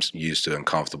to get them used to and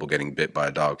comfortable getting bit by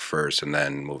a dog first and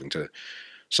then moving to.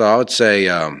 So I would say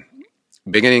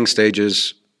beginning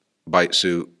stages, bite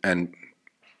suit. And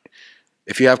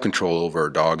if you have control over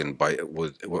a dog and bite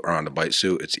or on the bite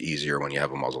suit, it's easier when you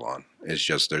have a muzzle on. It's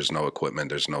just there's no equipment,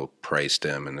 there's no prey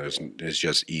stim, and it's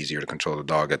just easier to control the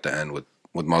dog at the end with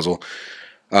muzzle.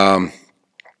 But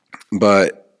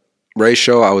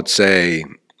ratio, I would say,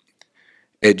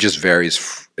 it just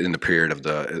varies in the period of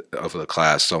the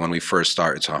class. So when we first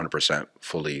start, it's 100%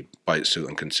 fully bite suit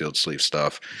and concealed sleeve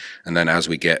stuff. And then as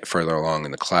we get further along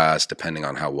in the class, depending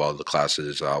on how well the class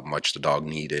is, how much the dog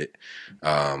need it,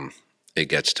 it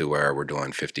gets to where we're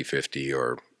doing 50-50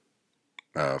 or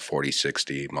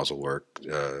 40-60 muzzle work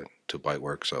to bite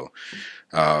work. So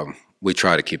we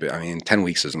try to keep it. I mean, 10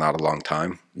 weeks is not a long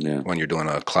time when you're doing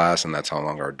a class, and that's how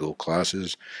long our dual class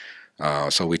is.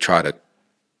 So we try to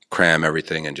cram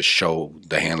everything and just show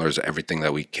the handlers everything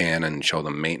that we can and show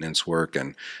them maintenance work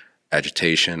and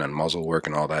agitation and muzzle work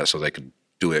and all that so they could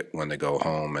do it when they go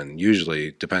home. And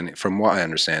usually, depending from what I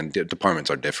understand,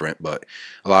 departments are different, but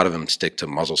a lot of them stick to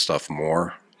muzzle stuff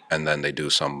more and then they do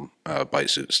some bite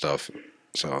suit stuff.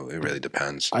 So it really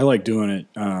depends. I like doing it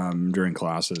during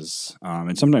classes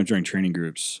and sometimes during training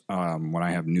groups when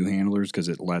I have new handlers, because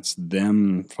it lets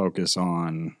them focus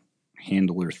on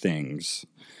handler things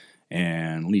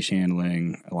and leash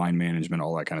handling, line management,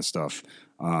 all that kind of stuff.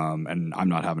 And I'm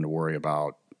not having to worry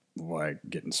about like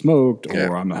getting smoked,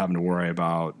 or I'm not having to worry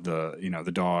about the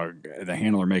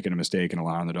handler making a mistake and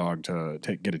allowing the dog to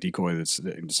get a decoy that's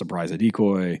surprise a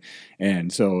decoy.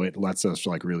 And so it lets us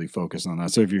like really focus on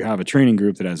that. So if you have a training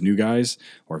group that has new guys,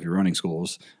 or if you're running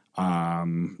schools,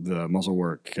 the muzzle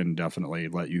work can definitely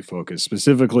let you focus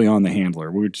specifically on the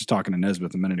handler. We were just talking to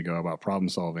Nesbitt a minute ago about problem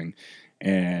solving,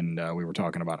 and we were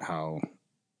talking about how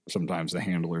sometimes the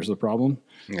handler is the problem.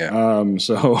 Yeah.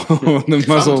 So the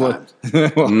muzzle.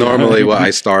 Normally, what I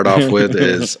start off with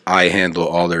is I handle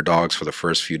all their dogs for the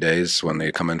first few days when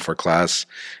they come in for class,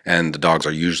 and the dogs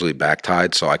are usually back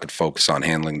tied, so I could focus on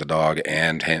handling the dog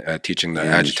and teaching the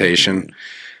agitation.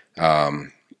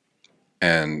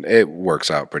 And it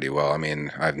works out pretty well. I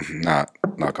mean, I've not,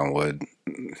 knock on wood,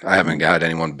 I haven't had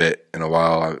anyone bit in a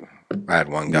while. I had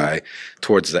one guy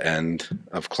towards the end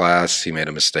of class. He made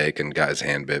a mistake and got his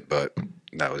hand bit, but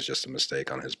that was just a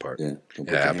mistake on his part. Yeah, it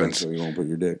happens. So you won't put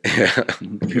your dick. Yeah,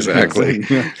 exactly.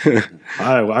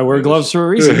 I wear gloves for a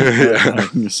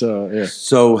reason.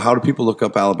 So how do people look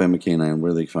up Alabama Canine?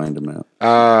 Where do they find them at?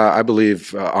 I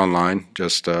believe online,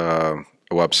 just a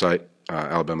website.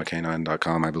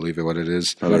 AlabamaCanine.com, I believe is what it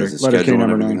is. Letter K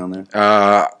number 9 on there.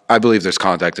 I believe there's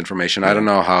contact information. I don't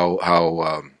know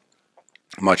how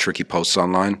much Ricky posts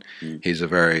online. He's a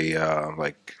very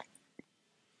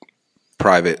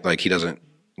private. Like he doesn't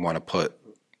want to put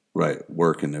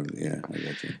work and everything. Yeah, I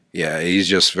got you. Yeah, he's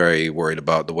just very worried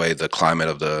about the way the climate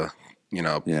of the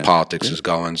politics is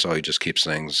going. So he just keeps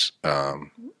things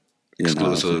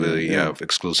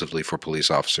exclusively for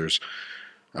police officers.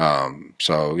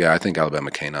 So I think Alabama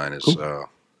Canine is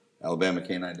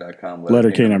AlabamaCanine.com.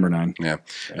 Letter K number 9. Yeah.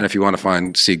 And if you want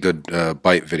to see good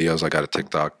bite videos, I got a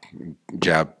TikTok,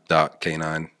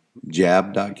 jab.canine.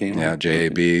 Jab.canine? Yeah,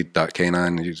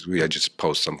 jab.canine. I just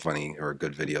post some funny or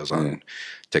good videos on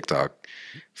TikTok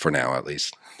for now, at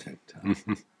least.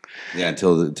 Yeah,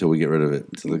 until we get rid of it.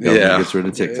 Until the government gets rid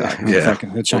of TikTok. Yeah.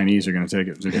 The Chinese are going to take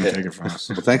it. They're going to take it from us.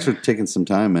 Well, thanks for taking some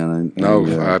time, man.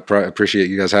 I appreciate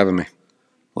you guys having me.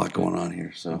 A lot going on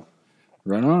here. So,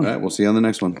 Right on. all right, we'll see you on the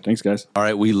next one. Thanks, guys. All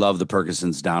right, we love the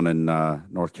Perkinsons down in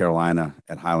North Carolina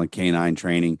at Highland Canine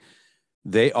Training.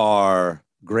 They are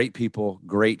great people,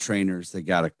 great trainers. They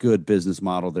got a good business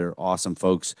model. They're awesome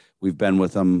folks. We've been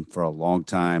with them for a long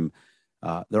time.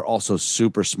 They're also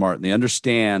super smart, and they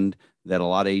understand that a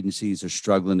lot of agencies are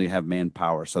struggling to have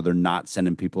manpower, so they're not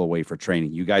sending people away for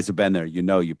training. You guys have been there. You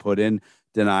know, you put in,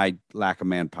 denied, lack of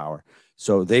manpower.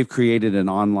 So they've created an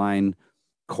online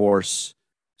course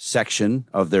section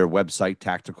of their website,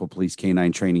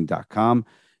 tacticalpolicek9training.com.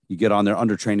 You get on there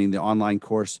under training, the online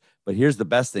course. But here's the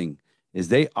best thing is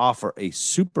they offer a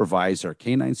supervisor,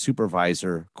 canine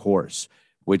supervisor course,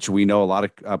 which we know a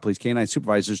lot of police canine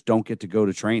supervisors don't get to go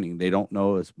to training. They don't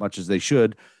know as much as they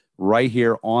should. Right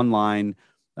here online,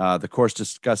 the course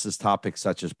discusses topics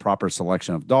such as proper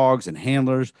selection of dogs and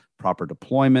handlers, proper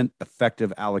deployment,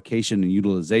 effective allocation and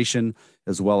utilization,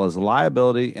 as well as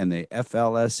liability and the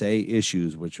FLSA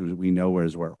issues, which we know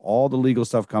is where all the legal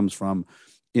stuff comes from,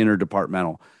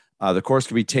 interdepartmental. The course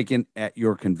can be taken at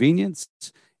your convenience,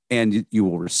 and you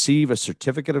will receive a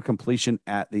certificate of completion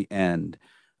at the end.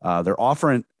 They're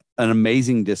offering an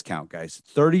amazing discount, guys.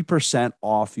 30%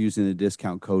 off using the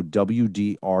discount code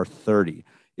WDR30.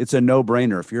 It's a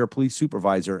no-brainer. If you're a police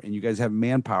supervisor and you guys have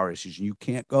manpower issues and you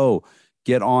can't go,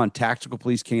 get on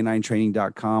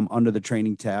tacticalpolicek9training.com under the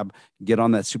training tab. Get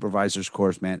on that supervisor's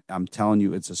course, man. I'm telling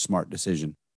you, it's a smart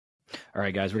decision. All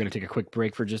right, guys, we're going to take a quick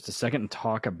break for just a second and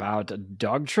talk about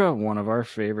Dogtra, one of our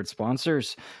favorite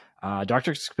sponsors.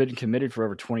 Dogtra's been committed for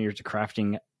over 20 years to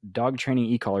crafting dog training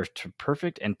e-collars to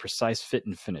perfect and precise fit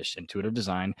and finish, intuitive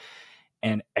design,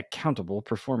 and accountable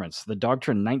performance. The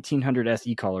Dogtra 1900S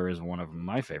e-collar is one of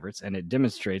my favorites, and it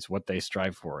demonstrates what they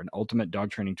strive for, an ultimate dog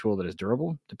training tool that is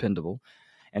durable, dependable,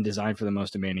 and designed for the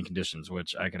most demanding conditions,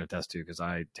 which I can attest to because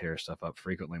I tear stuff up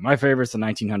frequently. My favorite is the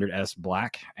 1900S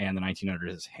Black and the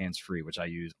 1900S Hands-Free, which I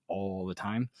use all the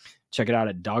time. Check it out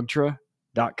at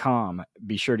dogtra.com.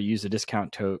 Be sure to use the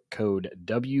discount code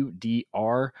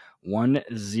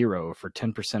WDR10 for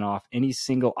 10% off any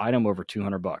single item over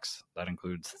 $200. That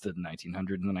includes the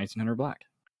 1900 and the 1900 Black.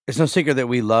 It's no secret that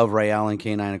we love Ray Allen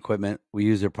Canine Equipment. We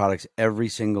use their products every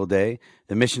single day.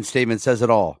 The mission statement says it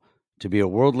all: to be a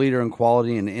world leader in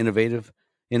quality and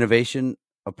innovation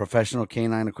of professional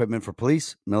canine equipment for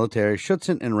police, military,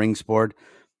 Schutzhund, and ring sport,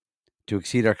 to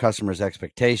exceed our customers'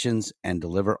 expectations and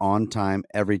deliver on time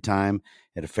every time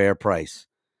at a fair price.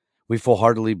 We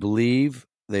full-heartedly believe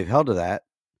they've held to that,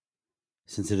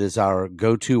 since it is our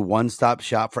go-to one-stop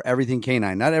shop for everything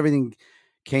canine. Not everything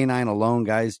canine alone,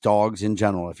 guys, dogs in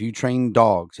general. If you train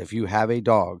dogs, if you have a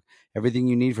dog, everything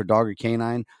you need for dog or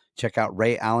canine, check out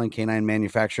Ray Allen Canine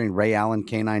Manufacturing,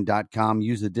 rayallencanine.com.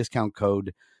 Use the discount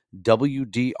code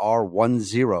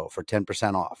WDR10 for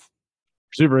 10% off.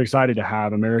 Super excited to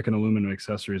have American Aluminum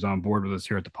Accessories on board with us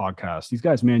here at the podcast. These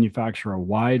guys manufacture a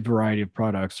wide variety of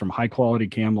products, from high-quality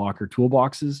cam locker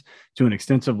toolboxes to an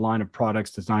extensive line of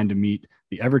products designed to meet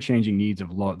the ever-changing needs of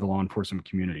the law enforcement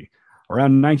community.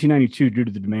 Around 1992, due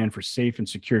to the demand for safe and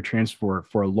secure transport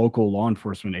for a local law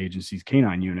enforcement agency's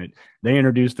canine unit, they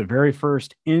introduced the very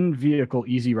first in-vehicle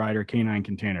Easy Rider canine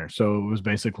container. So it was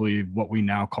basically what we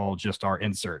now call just our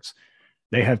inserts.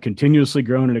 They have continuously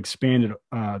grown and expanded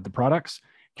the products,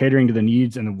 catering to the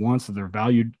needs and the wants of their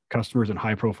valued customers and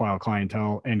high-profile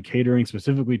clientele, and catering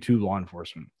specifically to law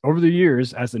enforcement. Over the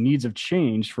years, as the needs have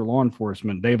changed for law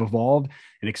enforcement, they've evolved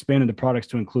and expanded the products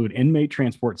to include inmate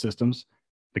transport systems,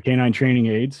 the canine training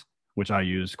aids, which I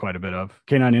use quite a bit of,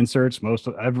 canine inserts.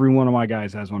 Every one of my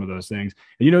guys has one of those things.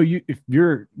 And if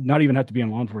you're not even have to be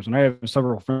in law enforcement, I have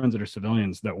several friends that are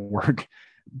civilians that work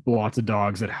lots of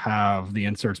dogs that have the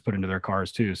inserts put into their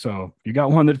cars too. So if you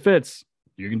got one that fits,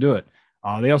 you can do it.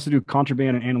 They also do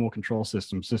contraband and animal control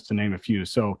systems, just to name a few.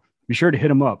 So be sure to hit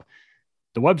them up.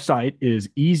 The website is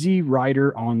Easy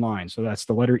Rider Online. So that's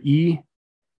the letter E,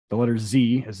 the letter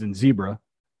Z as in zebra,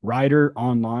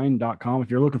 rideronline.com. If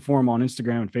you're looking for them on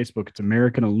Instagram and Facebook, it's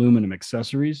American Aluminum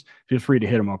Accessories. Feel free to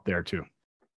hit them up there too.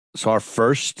 So our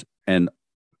first and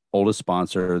oldest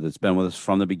sponsor that's been with us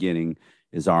from the beginning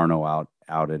is Arno out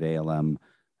at ALM,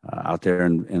 out there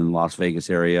in Las Vegas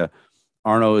area.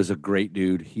 Arno is a great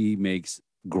dude. He makes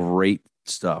great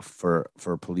stuff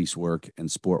for police work and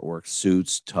sport work,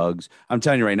 suits, tugs. I'm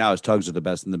telling you right now, his tugs are the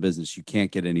best in the business. You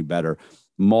can't get any better.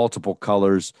 Multiple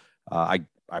colors. I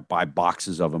buy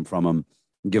boxes of them from him.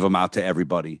 give them out to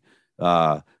everybody.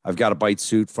 I've got a bite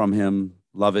suit from him.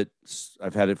 Love it.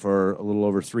 I've had it for a little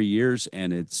over 3 years,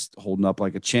 and it's holding up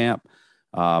like a champ.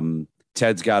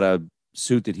 Ted's got a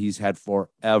suit that he's had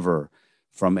forever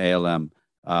from ALM.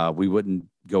 We wouldn't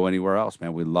go anywhere else,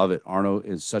 man. We love it. Arno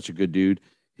is such a good dude.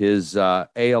 His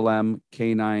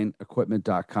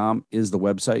ALMK9equipment.com is the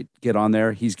website. Get on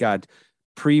there. He's got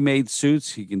pre-made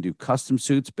suits. He can do custom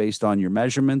suits based on your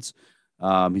measurements.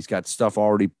 He's got stuff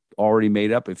already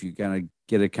made up. If you kind of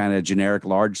get a kind of generic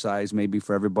large size, maybe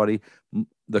for everybody,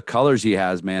 the colors he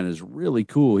has, man, is really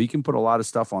cool. He can put a lot of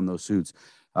stuff on those suits.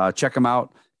 Check him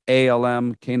out,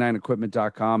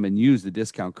 ALMK9equipment.com, and use the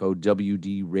discount code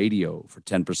WD Radio for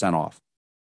 10% off.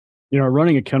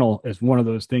 Running a kennel is one of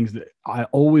those things that I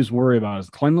always worry about, is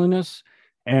cleanliness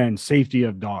and safety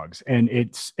of dogs. And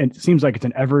it seems like it's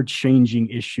an ever-changing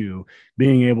issue,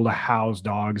 being able to house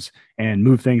dogs and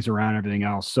move things around, everything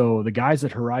else. So the guys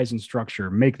at Horizon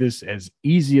Structure make this as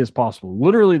easy as possible.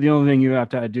 Literally, the only thing you have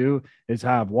to do is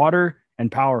have water and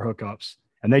power hookups,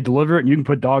 and they deliver it, and you can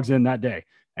put dogs in that day.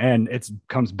 And it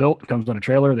comes on a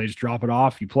trailer. They just drop it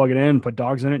off. You plug it in, put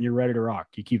dogs in it, and you're ready to rock.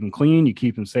 You keep them clean, you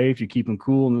keep them safe, you keep them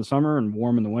cool in the summer and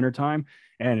warm in the wintertime.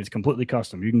 And it's completely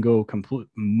custom. You can go complete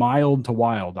mild to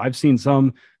wild. I've seen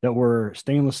some that were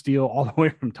stainless steel all the way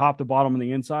from top to bottom on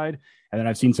the inside. And then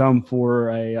I've seen some for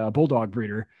a bulldog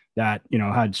breeder that,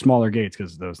 had smaller gates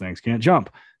because those things can't jump.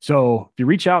 So if you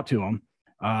reach out to them,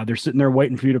 they're sitting there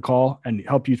waiting for you to call and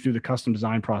help you through the custom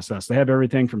design process. They have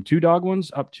everything from 2 dog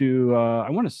ones up to, I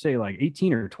want to say like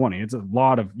 18 or 20. It's a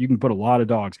lot you can put a lot of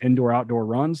dogs, indoor, outdoor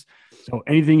runs. So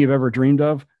anything you've ever dreamed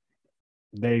of,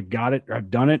 they've got it, have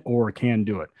done it, or can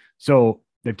do it. So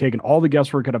they've taken all the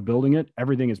guesswork out of building it.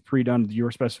 Everything is pre-done to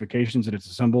your specifications, and it's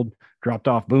assembled, dropped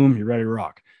off, boom, you're ready to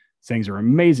rock. Things are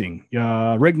amazing.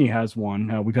 Rigney has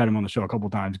one. We've had him on the show a couple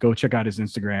of times. Go check out his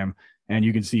Instagram, and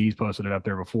you can see he's posted it up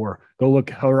there before. Go look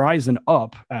Horizon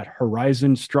up at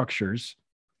Horizon Structures,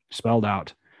 spelled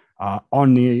out.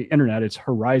 On the internet, it's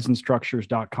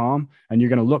horizonstructures.com, and you're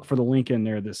going to look for the link in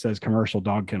there that says commercial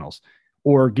dog kennels,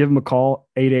 or give them a call,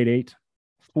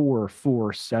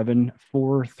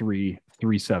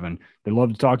 888-447-4337. They'd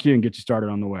love to talk to you and get you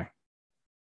started on the way.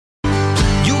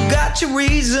 You got your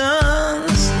reasons,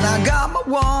 I got my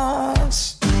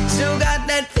wants. Still got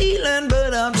that feeling,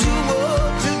 but I'm too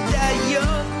old to die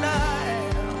young now.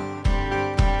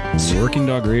 Working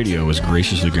Dog Radio was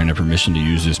graciously granted permission to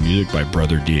use this music by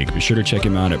Brother Deeg. Be sure to check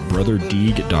him out at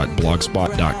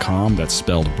brotherdeeg.blogspot.com. That's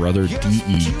spelled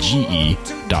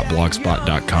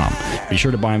brotherdeege.blogspot.com. Be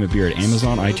sure to buy him a beer at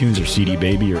Amazon, iTunes, or CD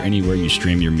Baby, or anywhere you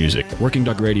stream your music. Working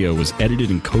Dog Radio was edited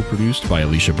and co-produced by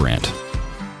Alicia Brandt.